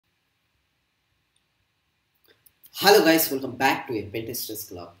Hello guys, welcome back to a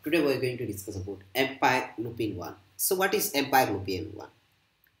Pentesterclub. Today we are going to discuss about Empire LupinOne. So what is Empire LupinOne?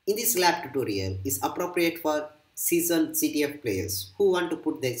 In this lab tutorial is appropriate for seasoned CTF players who want to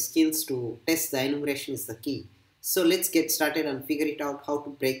put their skills to test the enumeration is the key. So let's get started and figure it out how to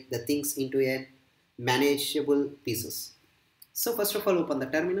break the things into a manageable pieces. So first of all open the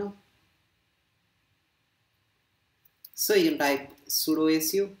terminal. So you can type sudo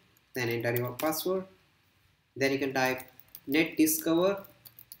su, then enter your password. Then you can type net discover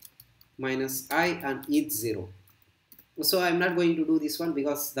minus I and ETH0. So I'm not going to do this one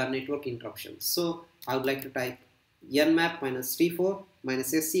because the network interruption. So I would like to type nmap minus t4 minus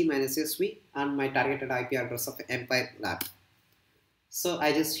sc minus sv and my targeted IP address of Empire Lab. So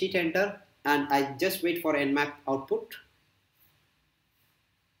I just hit enter and I just wait for nmap output.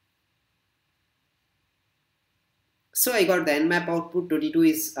 So I got the nmap output. 22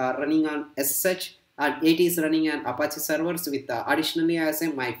 is running on SSH and 80 is running on Apache servers with additionally as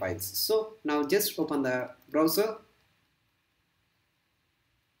a my files. So now just open the browser.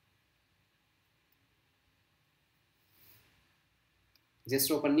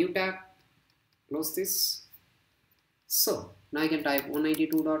 Just open new tab, close this. So now you can type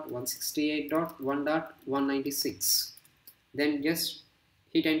 192.168.1.196. Then just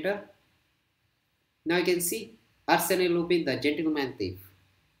hit enter. Now you can see Arsene Lupin, the gentleman thief.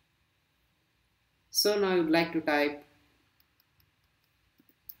 So now I would like to type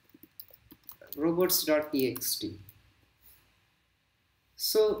robots.txt.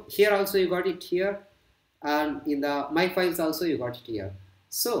 So here also you got it here, and in the my files also you got it here.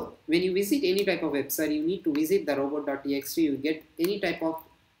 So when you visit any type of website, you need to visit the robot.txt. You get any type of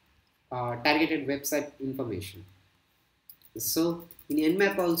targeted website information. So in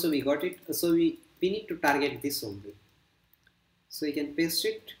nmap also we got it. So we need to target this only. So you can paste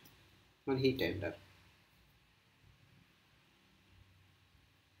it and hit enter.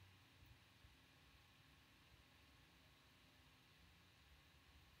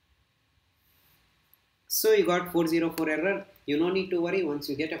 So you got 404 error. You no need to worry. Once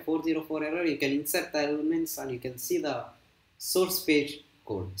you get a 404 error, you can insert the elements and you can see the source page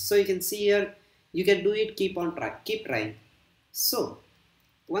code. So you can see here, you can do it, keep trying. So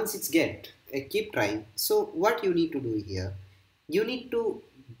once it's keep trying. So what you need to do here, you need to,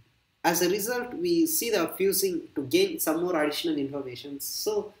 as a result, we see the fusing to gain some more additional information.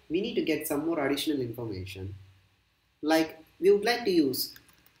 So we need to get some more additional information. Like we would like to use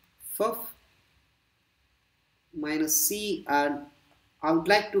fuf minus C, and I would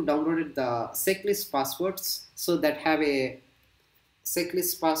like to download the checklist passwords so that have a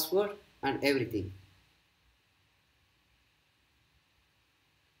checklist password and everything.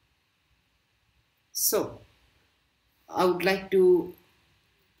 So I would like to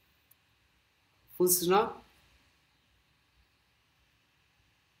push now.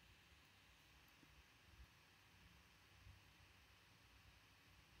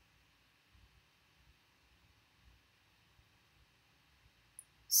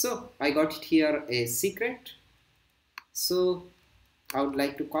 So I got it here a secret. So I would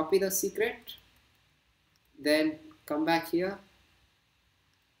like to copy the secret, then come back here,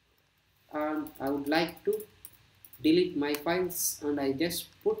 and I would like to delete my files and I just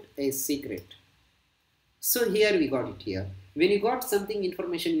put a secret. So here we got it here. When you got something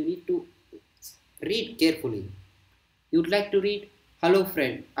information, you need to read carefully. You'd like to read, hello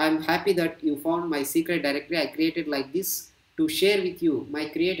friend, I'm happy that you found my secret directory I created like this to share with you. My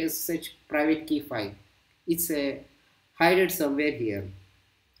create as such private key file. It's a hidden somewhere here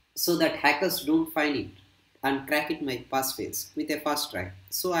so that hackers don't find it and crack it my passwords with a fast track.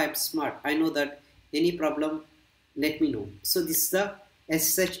 So I'm smart. I know that any problem, let me know. So this is the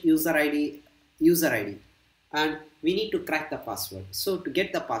SSH user ID, and we need to crack the password. So to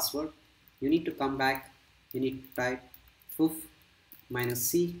get the password, you need to come back. You need to type fuf minus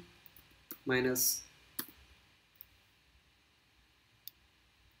C minus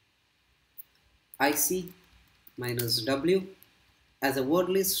IC minus W as a word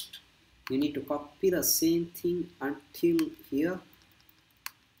list. You need to copy the same thing until here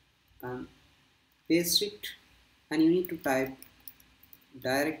and paste it, and you need to type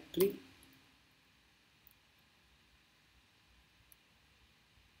directory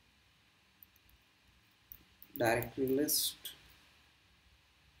list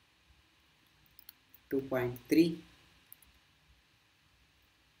 2.3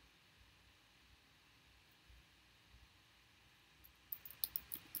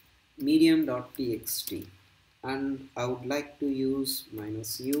 medium.txt, and I would like to use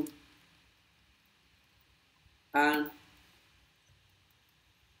minus u, and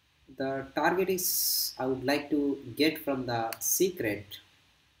the target is I would like to get from the secret.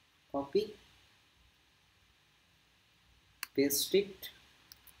 Copy, paste it,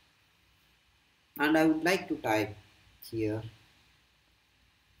 and I would like to type here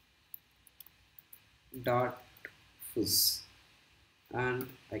dot fuzz, and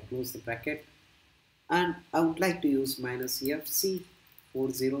I close the bracket, and I would like to use minus fc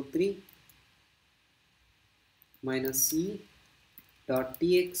 403 minus c dot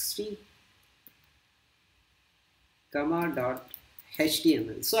txt comma dot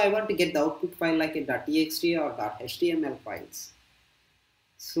html. So I want to get the output file like a .txt or .html files.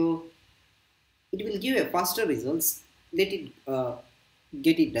 So it will give a faster results. Let it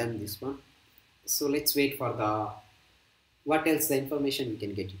get it done, this one. So let's wait for the what else the information we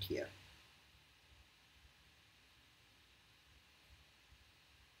can get it here.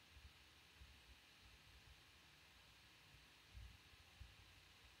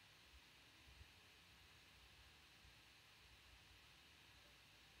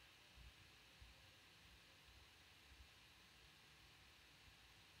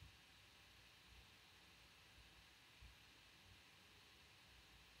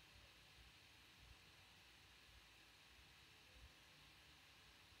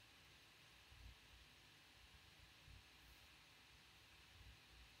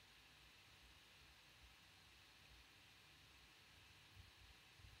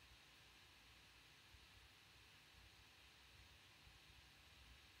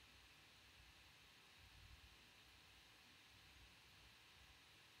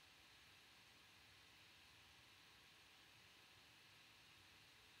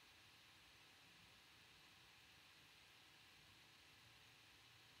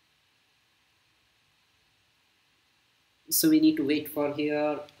 So we need to wait for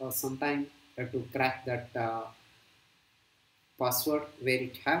here some time to crack that password where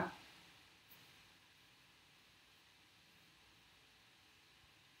it have.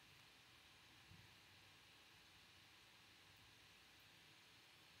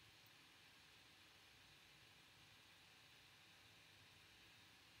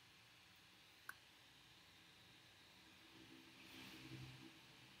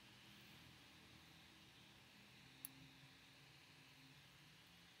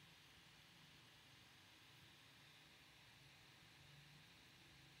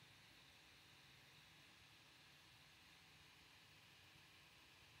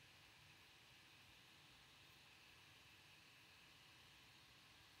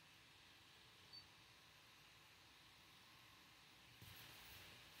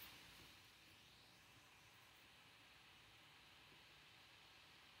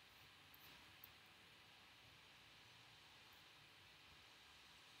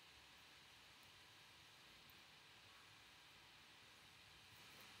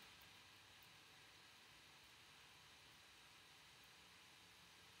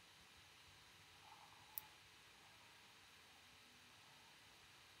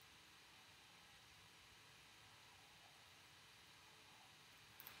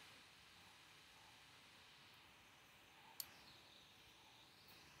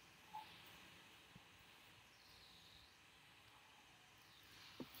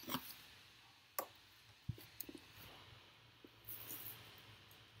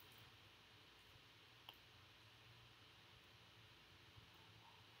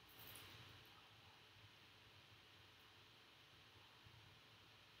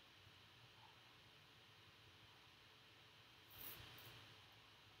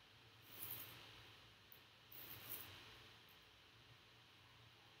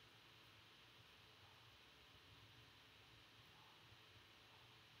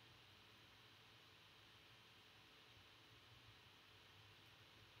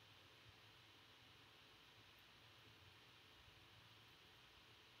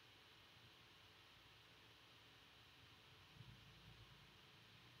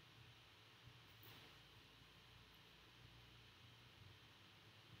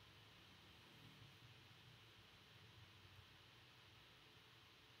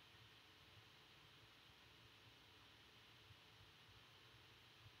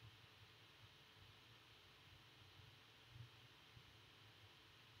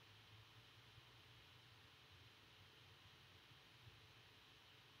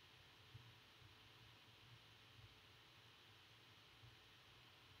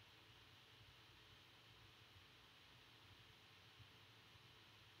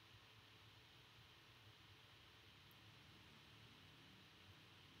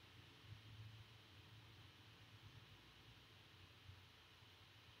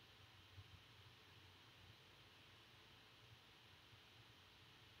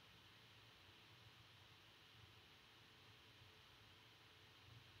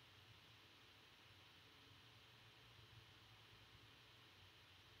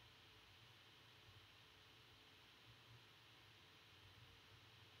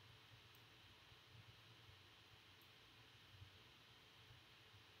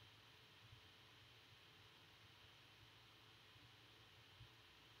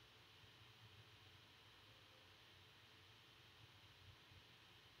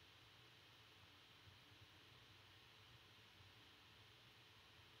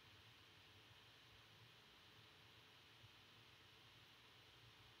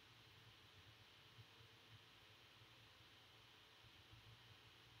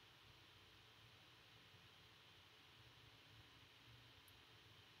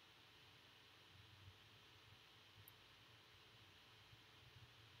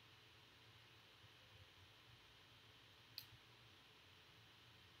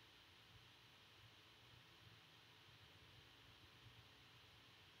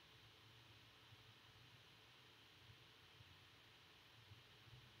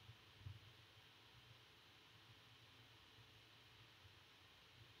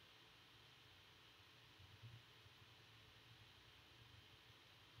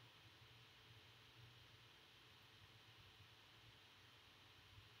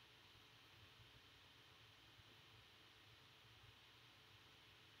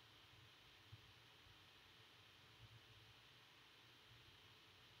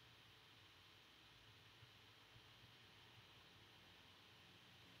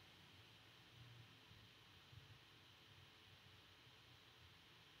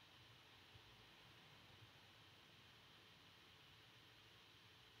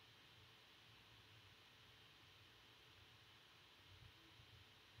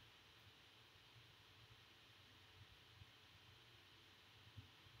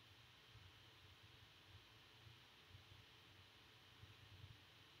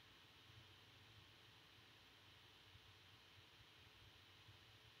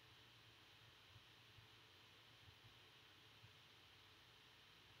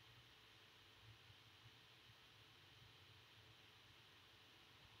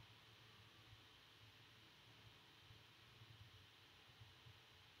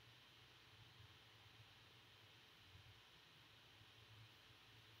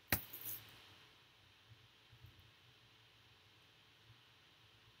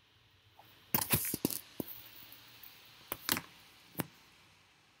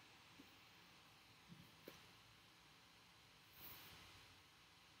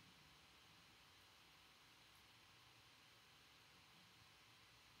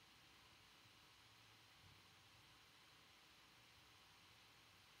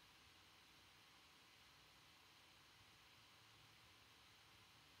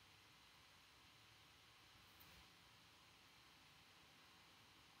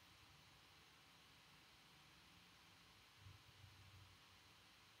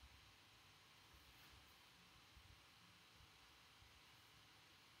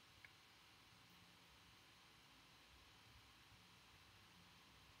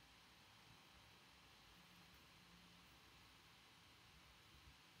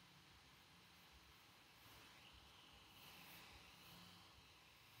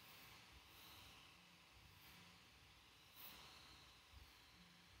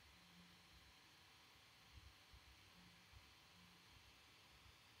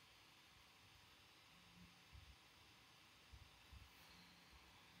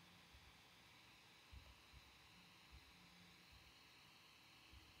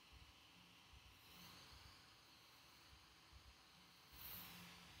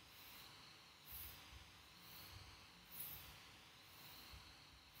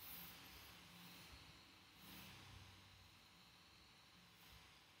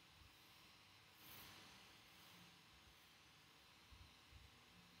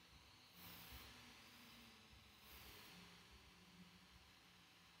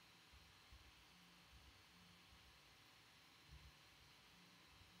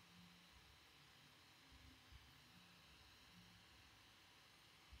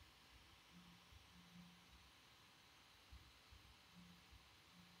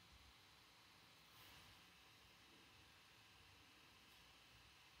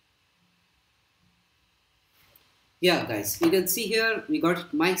 Yeah, guys, you can see here we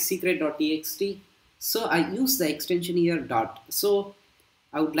got my secret.txt. So I use the extension here dot. So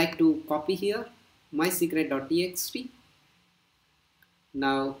I would like to copy here my secret.txt.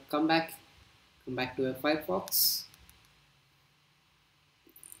 Now come back to a Firefox.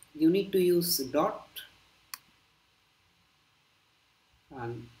 You need to use dot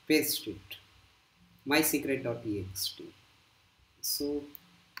and paste it. My secret.txt. So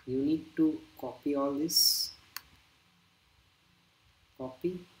you need to copy all this,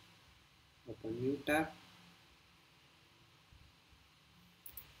 copy, open new tab,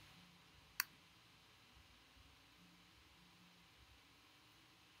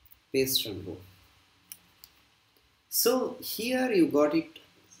 paste and go. So here you got it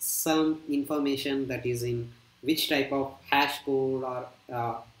some information that is in which type of hash code or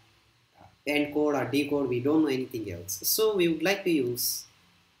encode or decode. We don't know anything else. So we would like to use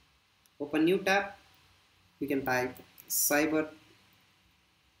open new tab. We can type cyber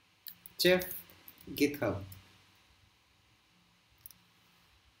chef GitHub.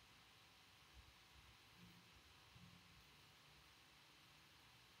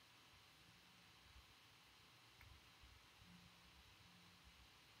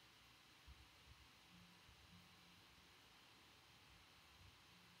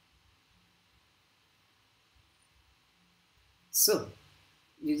 So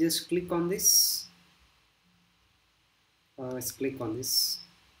you just click on this. Let's click on this.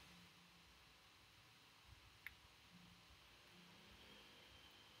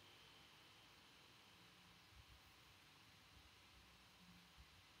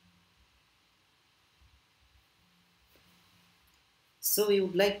 So we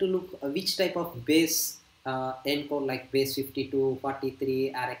would like to look which type of base encode like base 52,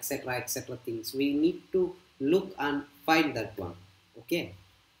 43 or etc things. We need to look and find that one. Okay.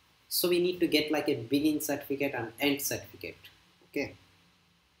 So we need to get like a begin certificate and end certificate. Okay.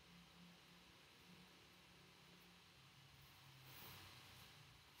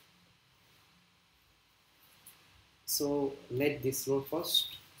 So let this load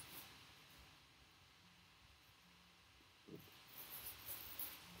first.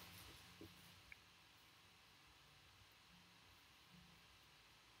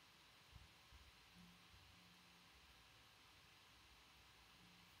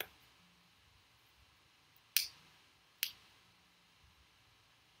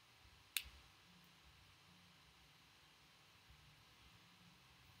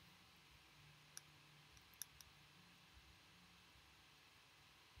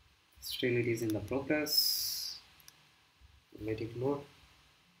 Still it is in the progress. Let it load.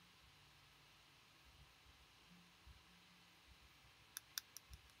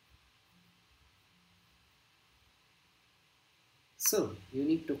 So you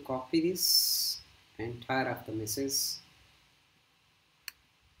need to copy this entire of the message.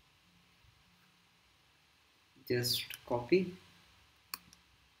 Just copy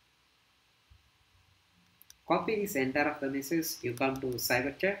this entire of the message. You come to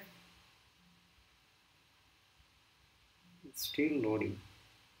cyber chat. It's still loading.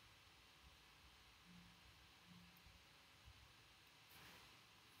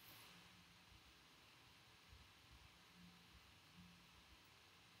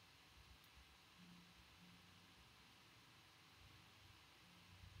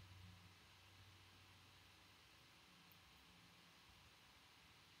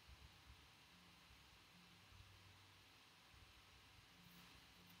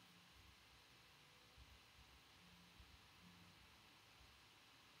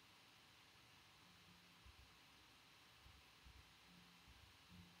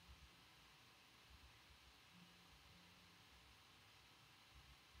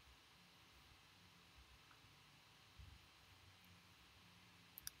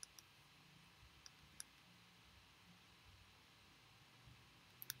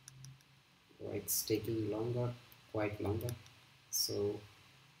 Oh, it's taking longer, quite longer. So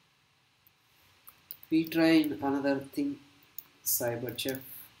we try another thing, cyber chef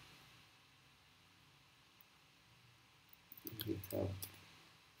GitHub.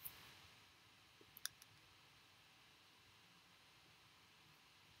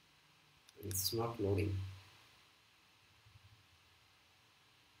 It's not loading.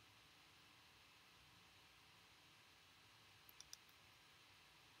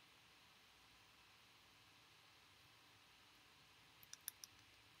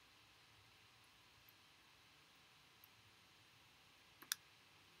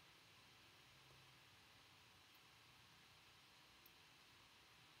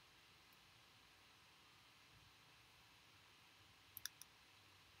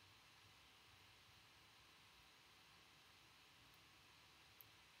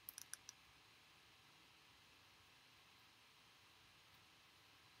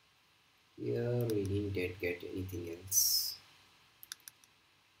 Here we didn't get anything else.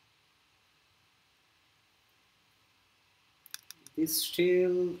 This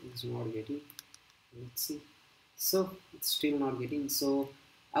still is not getting. Let's see. So it's still not getting. So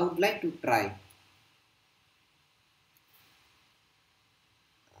I would like to try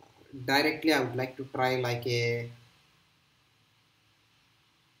directly. I would like to try like a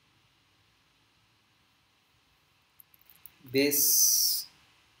base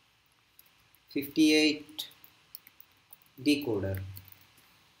 58 decoder.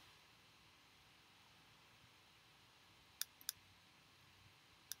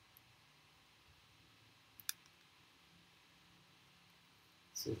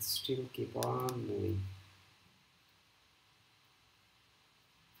 So it still keep on moving.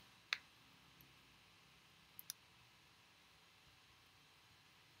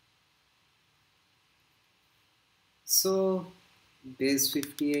 So base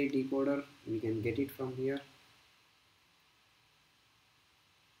 58 decoder, we can get it from here.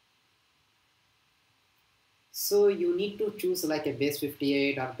 So you need to choose like a base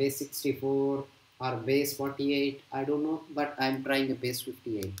 58 or base 64 or base 48. I don't know, but I'm trying a base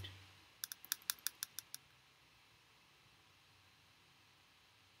 58.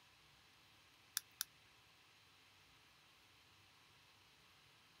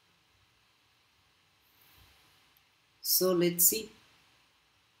 So let's see.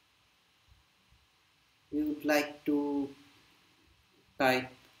 We would like to type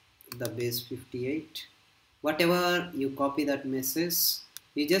the base 58. Whatever you copy that message,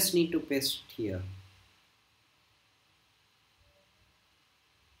 you just need to paste here.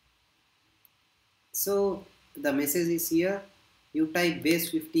 So the message is here. You type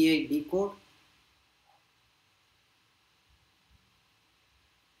base 58 decode.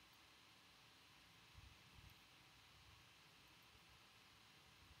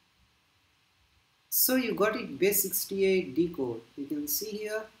 So you got it base 68 decode. You can see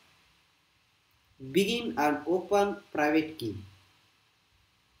here. Begin and open private key.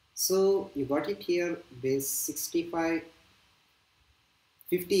 So you got it here base 65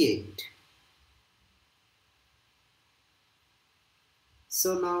 58.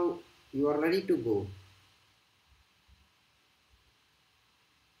 So now you are ready to go.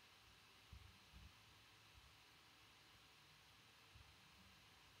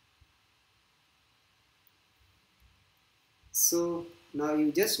 So now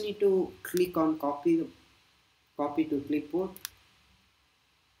you just need to click on copy to clipboard.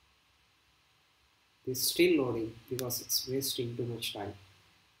 It's still loading because it's wasting too much time.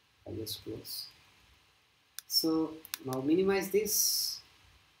 I just close. So now minimize this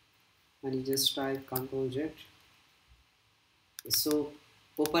and you just type Ctrl Z. So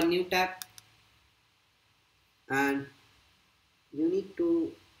open new tab and you need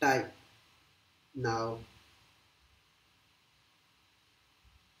to type now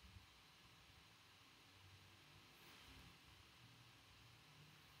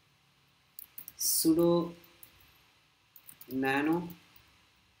sudo nano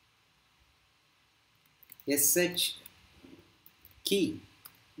sh key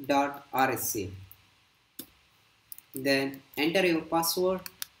dot rsa, then enter your password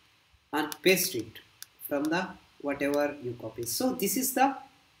and paste it from the whatever you copy. So this is the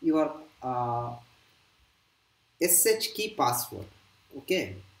your sh key password.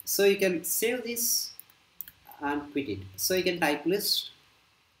 Okay, so you can save this and quit it. So you can type list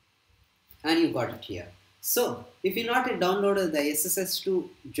and you got it here. So if you not downloaded the SSH to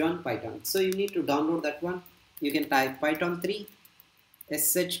John Python, so you need to download that one. You can type Python 3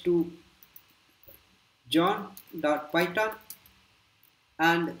 sh to john.python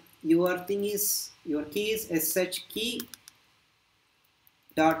and your thing is your key is sh key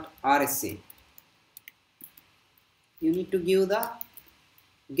dot rsa. You need to give the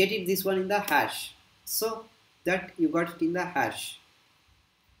get it this one in the hash, so that you got it in the hash.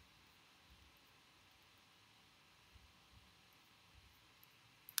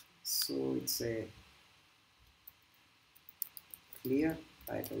 So it's a clear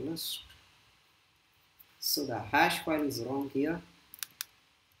title list. So the hash file is wrong here.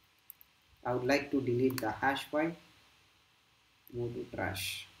 I would like to delete the hash file. Move to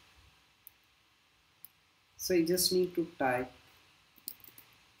trash. So you just need to type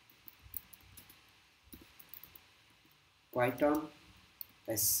Python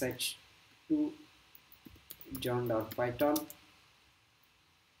sh to john.python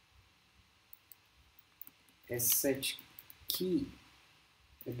sh key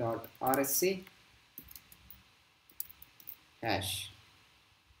dot rsa hash.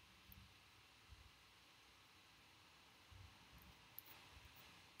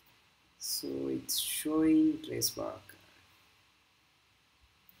 So it's showing tracebar.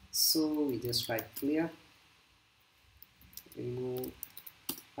 So we just write clear, remove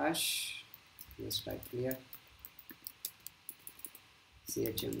hash, just write clear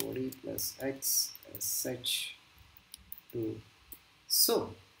chmod plus x sh2.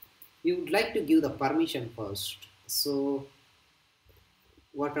 So we would like to give the permission first. So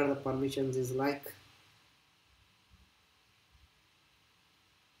what are the permissions is like,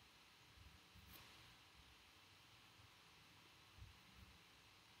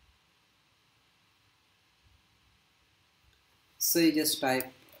 so you just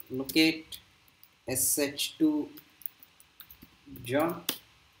type locate sh2 John,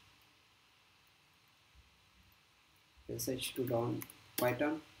 sh2 down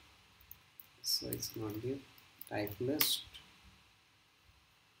Python, so it's not here, type list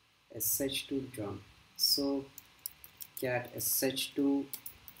sh2 John, so cat sh2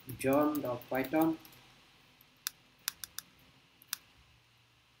 John.python,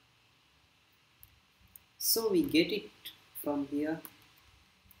 so we get it from here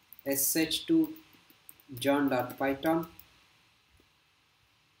sh2 John.python.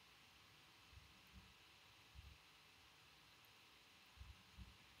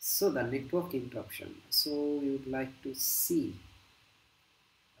 So the network interruption, so we would like to see,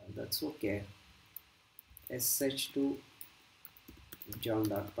 that's okay, sh2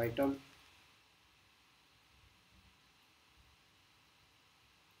 John.python,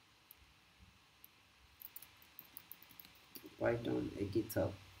 Python a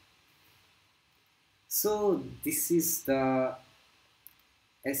GitHub. So this is the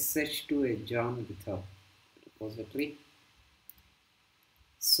sh2 a John GitHub repository.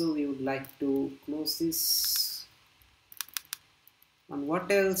 So we would like to close this. And what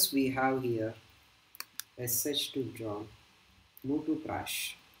else we have here? sh2 John, move to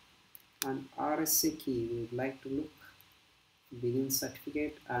trash, and RSA key we would like to look begin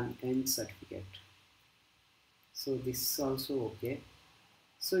certificate and end certificate. So this is also okay.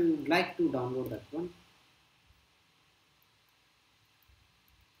 So you would like to download that one.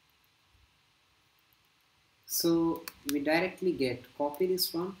 So we directly get copy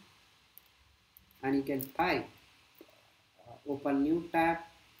this one, and you can type open new tab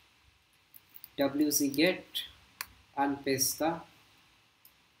wc get and paste the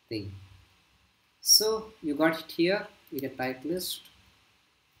thing. So you got it here. You can type list.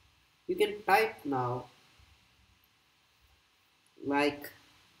 You can type now like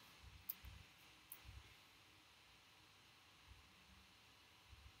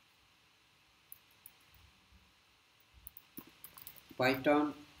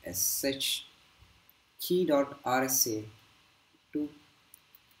Python sh key.rsa to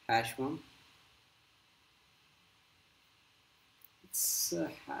 #1. It's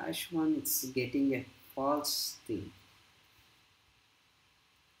 #1. It's getting a false thing.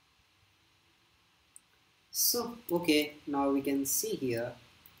 So okay, now we can see here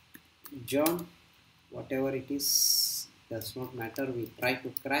John, whatever it is, does not matter. We try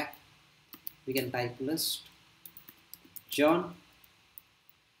to crack. We can type list John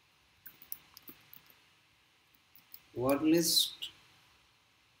word list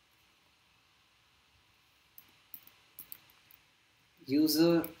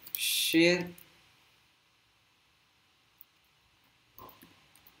user share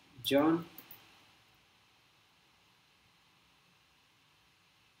John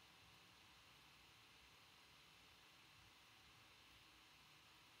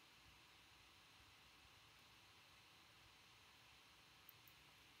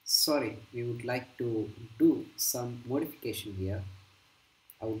sorry, we would like to do some modification here.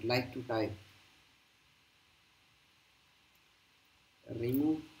 I would like to type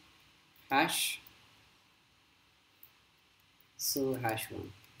remove hash, so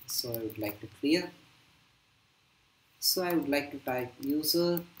 #1. So I would like to clear. So I would like to type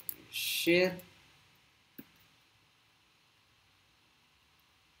user share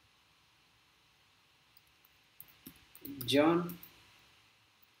John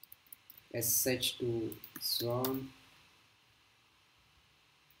sh2 John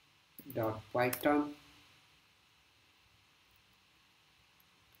dot Python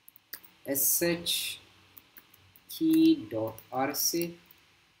sh key dot rsa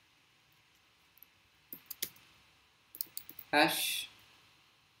hash.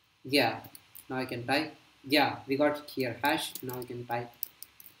 Yeah, now I can type. Yeah, we got it here hash. Now I can type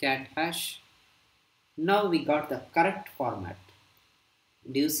cat hash. Now we got the correct format.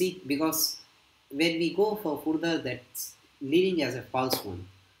 Do you see? Because when we go for further, that's leaving as a false one.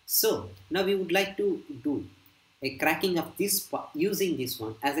 So now we would like to do a cracking of this using this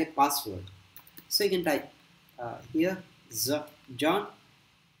one as a password. So you can type here John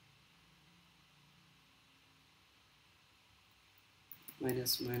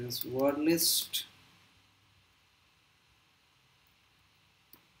minus word list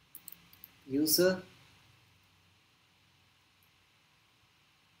user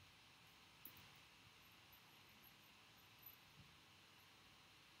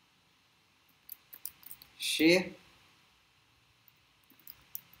share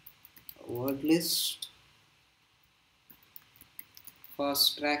word list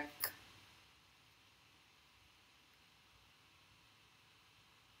fast track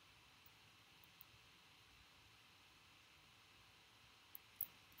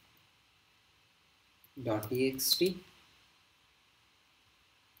 .txt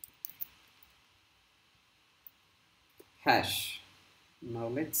hash. Now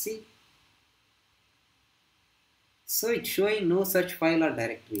let's see. So it's showing no such file or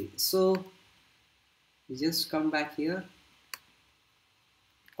directory. So you just come back here,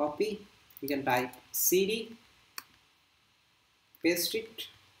 copy, you can type cd, paste it,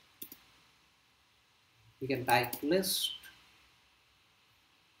 you can type list.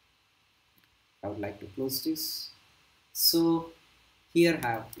 I would like to close this. So here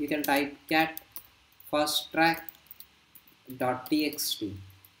you can type cat fast track .txt.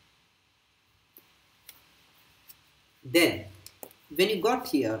 Then when you got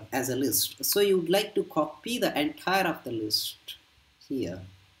here as a list, so you would like to copy the entire of the list here.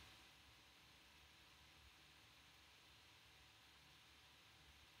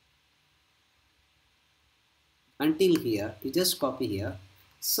 Until here, you just copy here.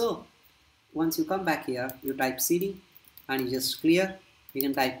 So once you come back here, you type cd and you just clear. You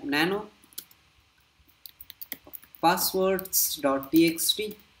can type nano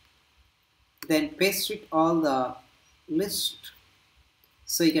passwords.txt, then paste it all the list.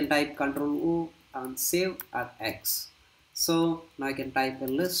 So you can type Ctrl O and save at X. So now I can type a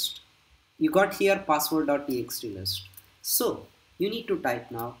list. You got here password.txt list. So you need to type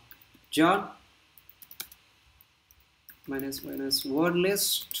now John minus word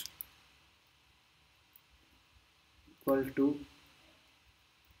list equal to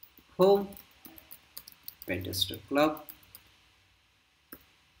home Pentesterclub.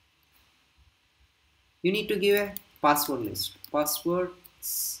 You need to give a password list,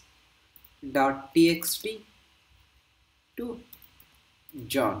 passwords.txt to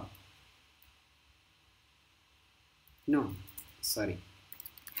John. No, sorry,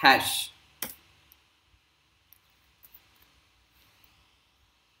 hash.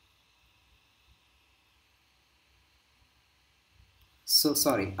 So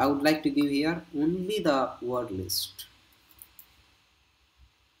sorry, I would like to give here only the word list.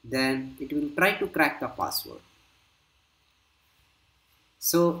 Then it will try to crack the password.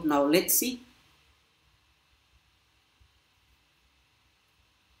 So now let's see.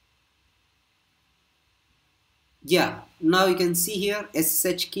 Yeah, now you can see here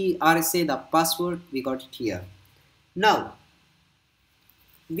SSH key, RSA, the password, we got it here. Now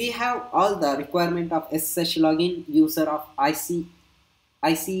we have all the requirement of SSH login, user of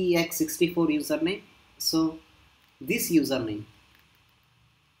ICEX64 username. So this username,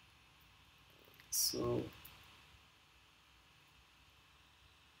 so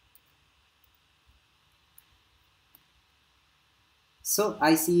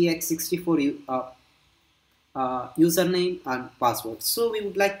ICEX64 username and password. So we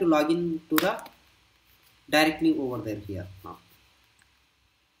would like to log in to the directly over there here now.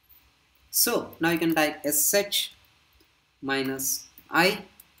 So now you can type SSH minus I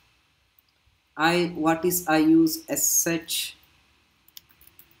what is I use SSH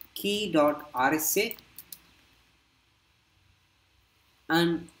key.rsa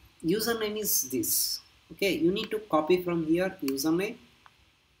and username is this. Okay, you need to copy from here username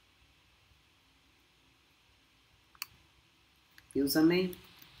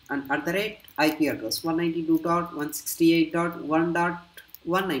and at the rate IP address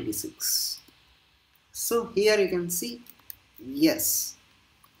 192.168.1.196. So here you can see, yes,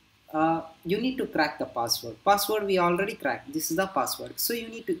 you need to crack the password. Password we already cracked. This is the password. So you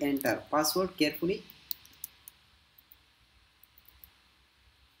need to enter password carefully.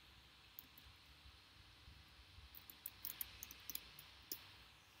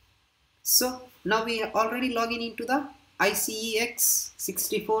 So now we are already logging into the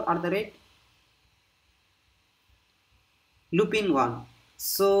ICEX64 at the rate LupinOne.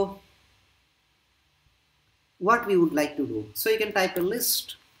 So what we would like to do, so you can type a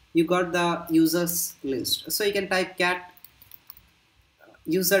list. You got the users list, so you can type cat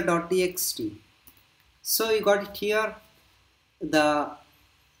user.txt So you got it here. The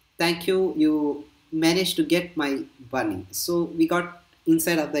thank you, you managed to get my bunny. So we got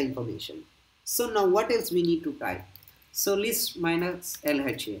inside of the information. So now what else we need to type? So list minus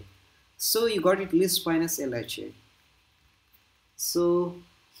LHA. So you got it, list minus LHA. So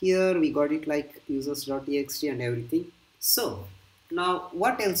here we got it like users.txt and everything. So now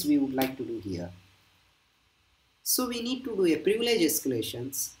what else we would like to do here? So we need to do a privilege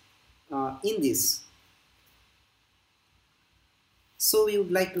escalations in this. So we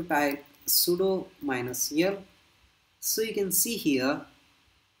would like to type sudo minus L. So you can see here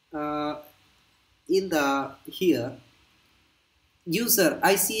uh, in the here user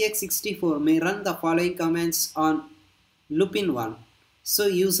ICX64 may run the following commands on LupinOne. So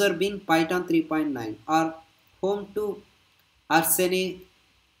user bin Python 3.9 or home to arsene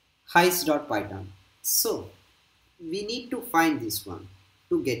heist.python. So we need to find this one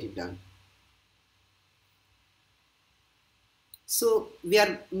to get it done. So we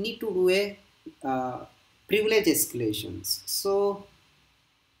are need to do a privilege escalations. So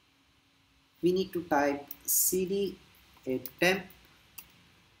we need to type cd a temp.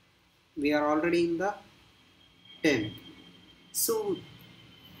 We are already in the temp. So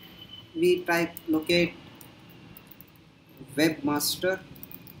we type locate webmaster.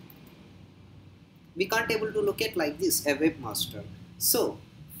 We can't able to locate like this a webmaster. So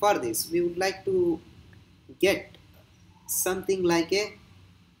for this we would like to get something like a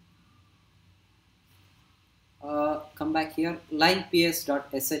come back here line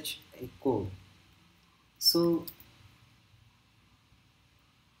ps.sh code. So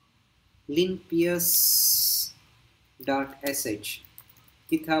linps.sh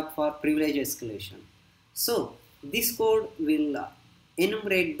GitHub for privilege escalation. So this code will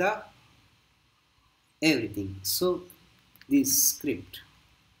enumerate the everything. So this script.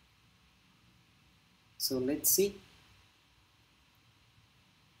 So let's see.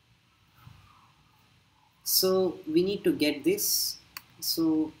 So we need to get this.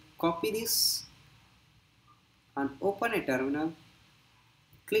 So copy this and open a terminal.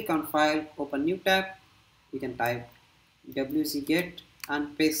 Click on file, open new tab. You can type wget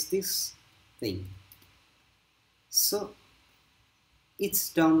and paste this thing. So it's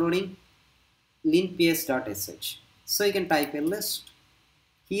downloading linps.sh. So you can type a list.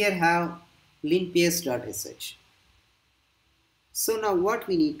 Here have linps.sh. So now what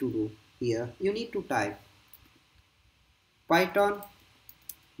we need to do here, you need to type python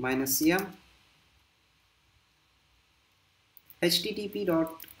minus m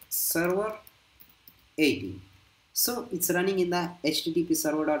http.server 80. So it's running in the http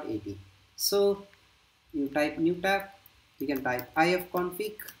server.80. So you type new tab, you can type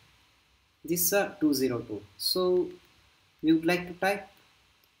ifconfig, this is 202. So we would like to type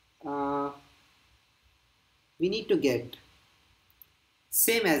we need to get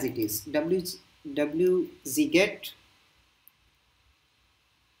same as it is wget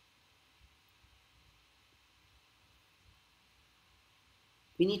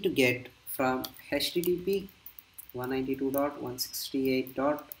we need to get from http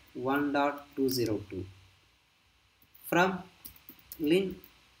 192.168.1.202 from lin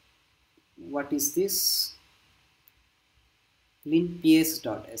what is this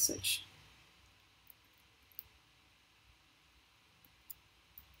linps.sh.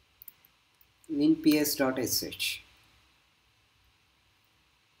 linps.sh.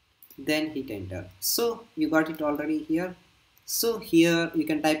 Then hit enter. So you got it already here. So here you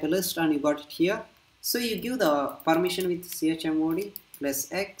can type a list and you got it here. So you give the permission with chmod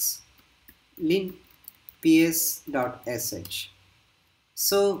plus x linps.sh.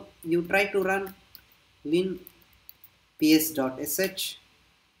 So you try to run linps.sh.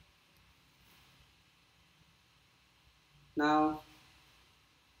 Now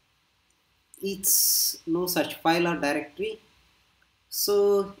it's no such file or directory.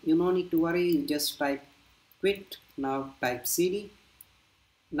 So you no need to worry, you just type quit. Now type cd.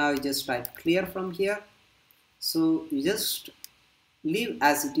 Now you just type clear from here. So you just leave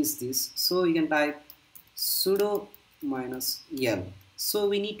as it is this. So you can type sudo minus l. So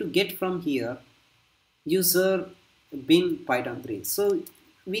we need to get from here user bin python 3. So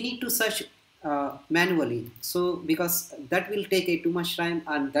we need to search manually. So because that will take too much time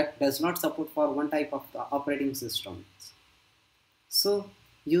and that does not support for one type of operating systems. So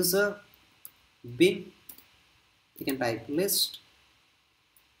user bin, you can type list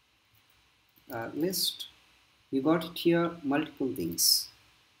list. You got it here multiple things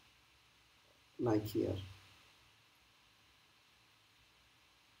like here.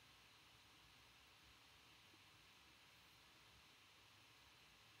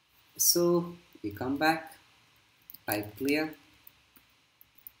 So we come back, type clear,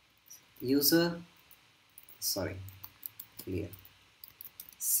 user, sorry, clear,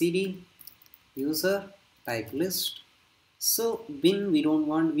 cd, user, type list. So bin we don't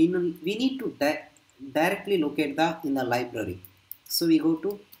want, we need to directly locate the in the library. So we go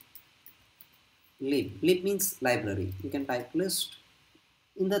to lib means library. You can type list.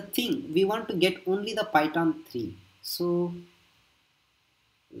 In the thing we want to get only the Python 3. So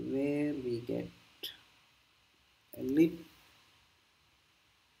where we get lib,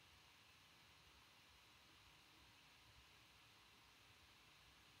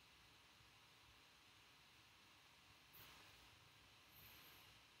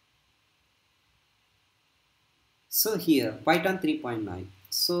 so here Python 3.9.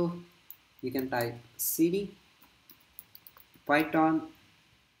 So you can type cd Python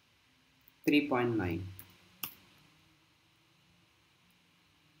 3.9.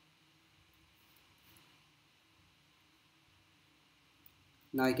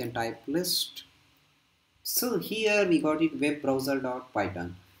 Now I can type list. So here we got it web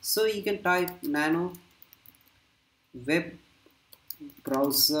browser.python. So you can type nano web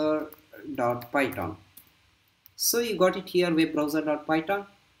browser.python. So you got it here web browser.python.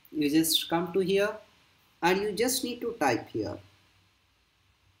 You just come to here and you just need to type here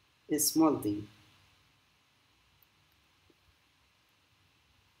a small thing.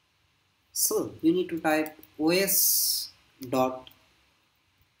 So you need to type os.system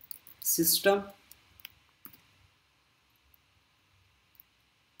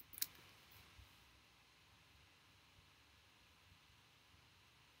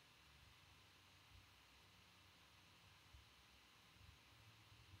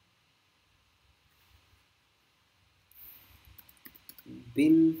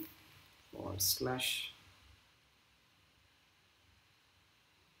bin /.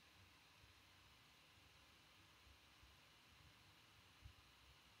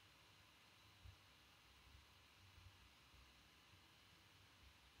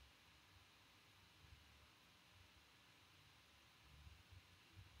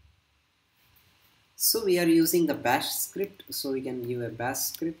 So we are using the bash script, so we can give a bash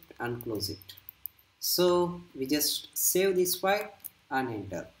script and close it. So we just save this file and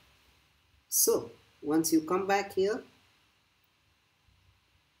enter. So once you come back here,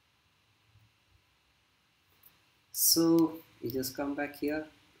 so you just come back here,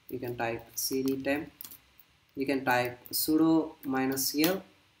 you can type cd temp, you can type sudo -l,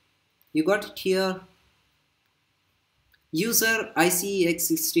 you got it here. User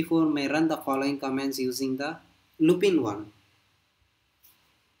ICX64 may run the following commands using the LupinOne.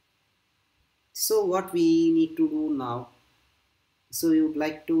 So what we need to do now, so we would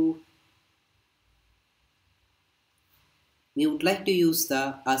like to use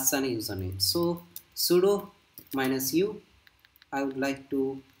the Asana username. So sudo -u, I would like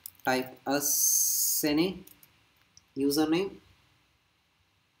to type Asana username,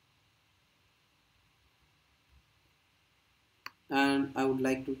 and I would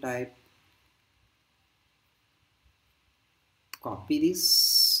like to type, copy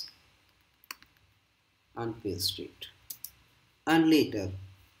this and paste it, and later,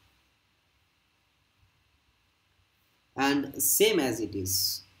 and same as it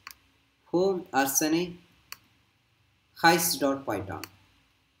is, home Asana heist.python,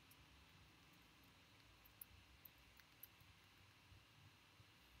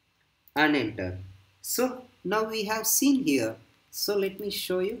 and enter. So now we have seen here, so let me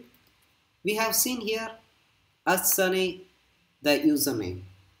show you. We have seen here Asana the username.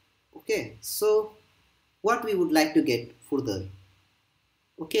 Okay, so what we would like to get further,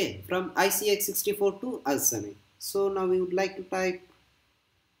 okay, from ICX64 to Asana. So now we would like to type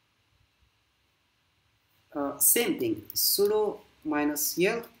same thing, sudo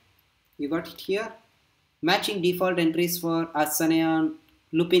 -l, you got it here, matching default entries for Asana and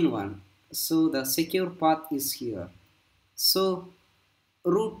LupinOne. So the secure path is here. So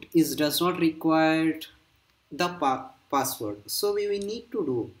root does not require the password. So we will need to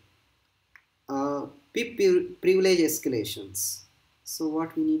do pip privilege escalations. So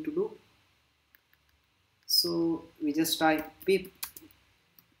what we need to do? So we just type pip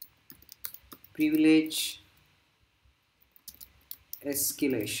privilege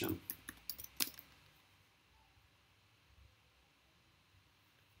escalation.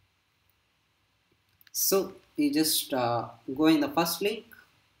 So you just go in the first link.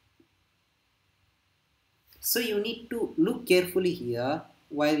 So you need to look carefully here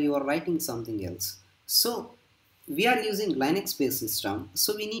while you are writing something else. So we are using Linux based system,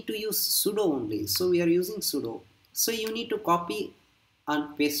 so we need to use sudo only. So we are using sudo. So you need to copy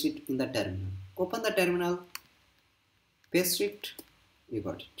and paste it in the terminal. open the terminal, paste it, you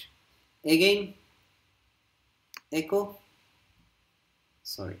got it. Again, echo,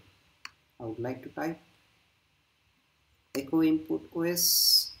 sorry, I would like to type echo input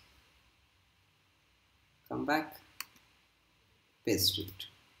OS, come back, paste it.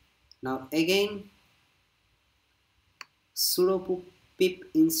 Now again, sudo pip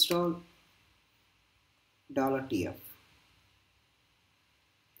install $tf,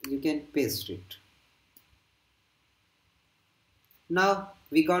 you can paste it. Now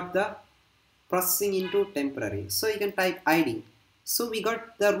we got the processing into temporary, so you can type ID. So we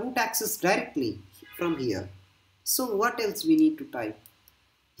got the root access directly from here. So what else we need to type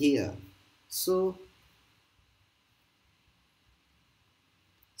here? So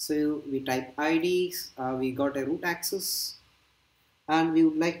we type IDs, we got a root access, and we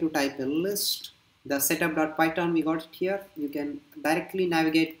would like to type a list. The setup.python, we got it here. You can directly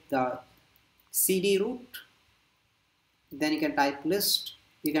navigate the cd root, then you can type list,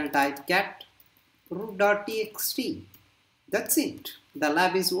 you can type cat root.txt. That's it, the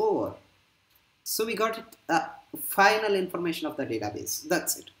lab is over. So we got it, final information of the database.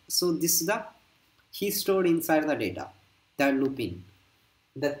 That's it. So this is the he stored inside the data, the Lupin,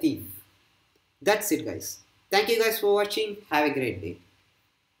 the thief. That's it guys. Thank you guys for watching. Have a great day.